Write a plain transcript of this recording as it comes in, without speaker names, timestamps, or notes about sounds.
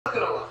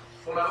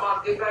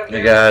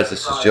Hey guys,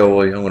 this is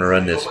Joey. I'm going to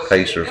run this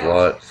Pacers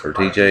lot for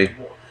TJ.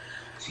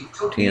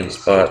 10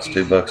 spots,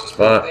 $2 a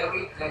spot.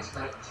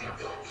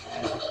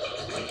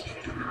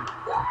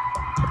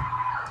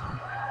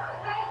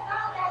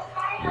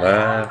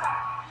 Live.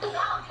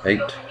 8.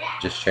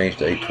 Just changed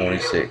to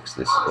 826.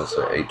 This is going to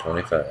say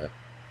 825.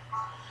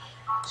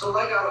 So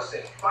like I was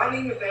saying,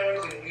 finding your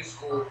bearings in a new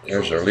school.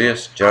 There's our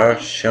list.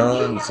 Josh,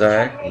 Sean,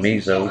 Zach,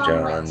 Mizo,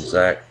 John,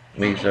 Zach,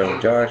 Mizo,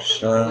 Josh,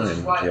 Sean,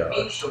 and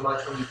Josh.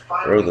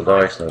 Roll the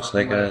dice, no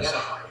snake eyes.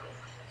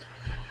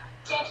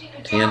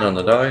 10 on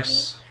the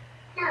dice.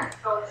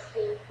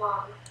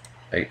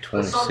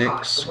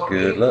 826.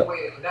 Good luck.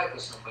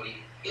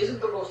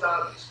 Isn't the most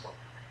obvious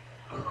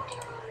one.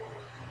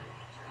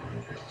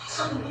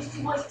 So you missed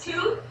was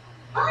too?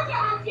 Oh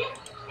yeah, I did.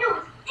 It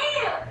was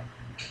air.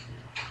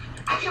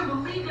 I can't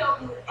believe y'all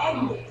was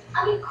Agnes.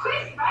 I mean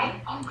Chris,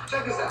 right?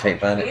 Check this out. Can't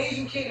find An it.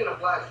 Asian kid and a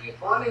black kid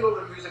bonding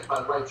over music by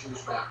white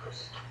Jewish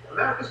rappers.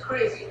 America's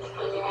crazy.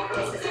 Yeah,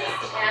 this is it.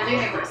 And I do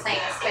remember saying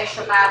a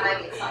special vibe,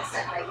 maybe it's not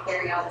something they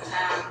carry all the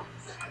time.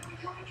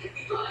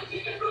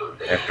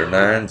 After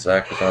 9,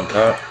 Zach is on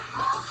top.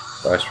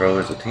 Dice roll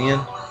is a 10.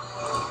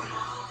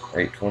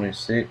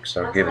 826.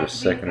 I'll give it a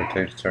second or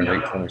two to turn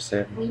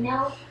 827. We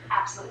know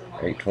absolutely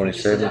nothing.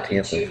 827,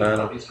 10th and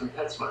final.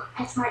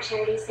 PetSmart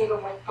charities save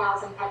over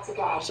 1,000 pets a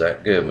day.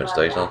 Zach Goodman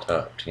stays on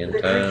top. 10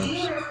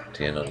 times.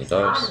 10 on the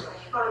dice.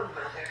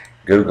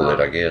 Google it,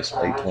 I guess.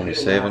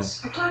 827.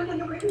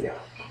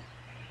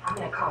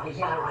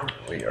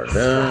 We are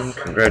done.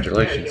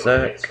 Congratulations,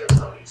 Zach.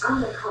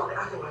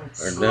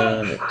 We're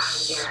done.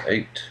 It's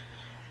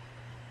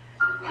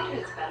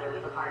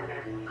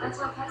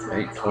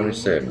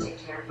 827.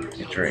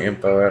 Get your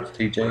info out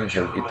to TJ and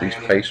he'll get these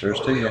Pacers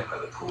to you.